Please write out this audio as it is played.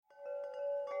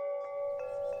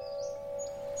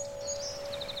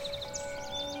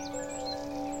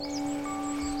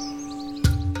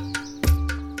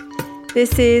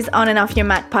This is On and Off Your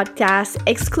Mat podcast,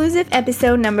 exclusive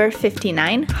episode number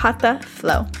 59, Hatha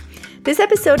Flow. This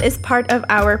episode is part of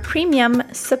our premium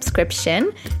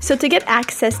subscription. So to get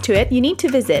access to it, you need to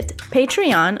visit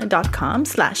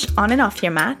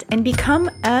patreon.com/onandoffyourmat and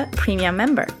become a premium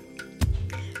member.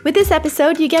 With this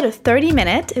episode, you get a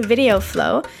 30-minute video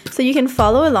flow so you can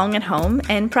follow along at home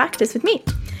and practice with me.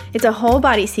 It's a whole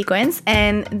body sequence,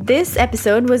 and this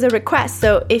episode was a request.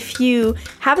 So if you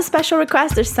have a special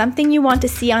request, there's something you want to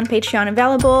see on Patreon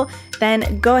available,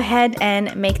 then go ahead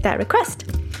and make that request.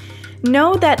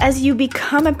 Know that as you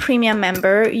become a premium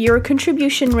member, your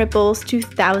contribution ripples to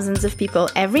thousands of people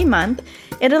every month.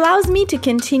 It allows me to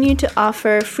continue to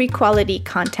offer free quality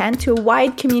content to a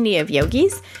wide community of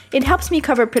yogis. It helps me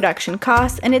cover production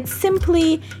costs, and it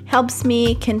simply helps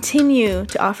me continue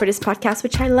to offer this podcast,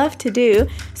 which I love to do.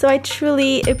 So I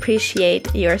truly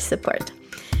appreciate your support.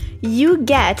 You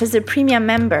get, as a premium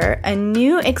member, a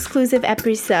new exclusive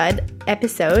episode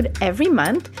every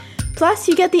month. Plus,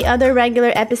 you get the other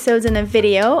regular episodes in a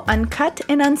video, uncut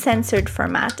and uncensored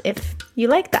format if you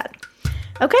like that.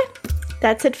 Okay,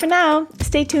 that's it for now.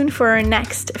 Stay tuned for our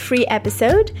next free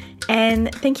episode,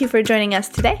 and thank you for joining us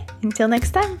today. Until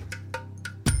next time.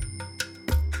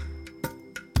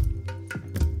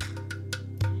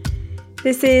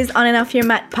 This is On and Off Your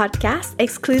Mat podcast,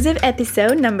 exclusive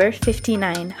episode number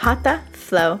 59, Hatha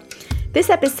Flow. This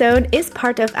episode is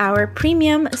part of our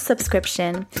premium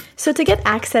subscription. So to get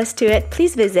access to it,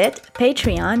 please visit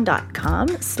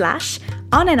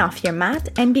patreon.com/onandoffyourmat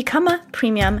and become a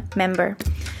premium member.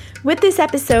 With this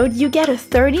episode, you get a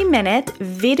 30-minute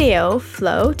video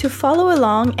flow to follow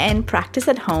along and practice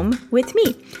at home with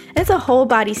me. And it's a whole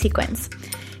body sequence.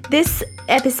 This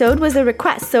episode was a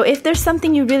request, so if there's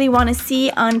something you really want to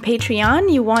see on Patreon,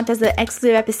 you want as an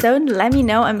exclusive episode, let me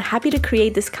know. I'm happy to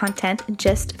create this content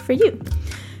just for you.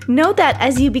 Know that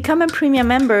as you become a premium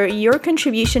member, your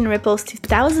contribution ripples to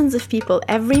thousands of people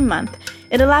every month.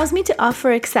 It allows me to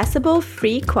offer accessible,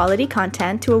 free quality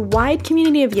content to a wide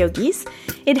community of yogis.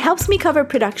 It helps me cover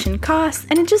production costs,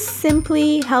 and it just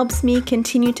simply helps me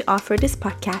continue to offer this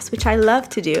podcast, which I love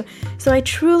to do. So I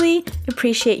truly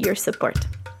appreciate your support.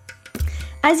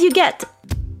 As you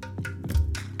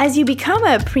become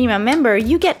a premium member,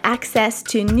 you get access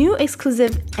to new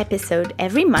exclusive episode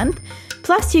every month.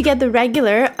 Plus, you get the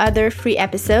regular other free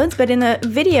episodes, but in a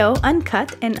video,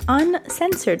 uncut and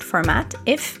uncensored format,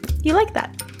 if you like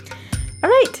that.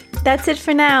 All right, that's it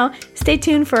for now. Stay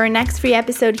tuned for our next free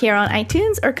episode here on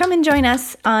iTunes, or come and join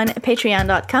us on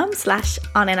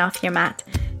patreon.com/onandoffyourmat.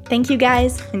 Thank you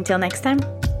guys. Until next time.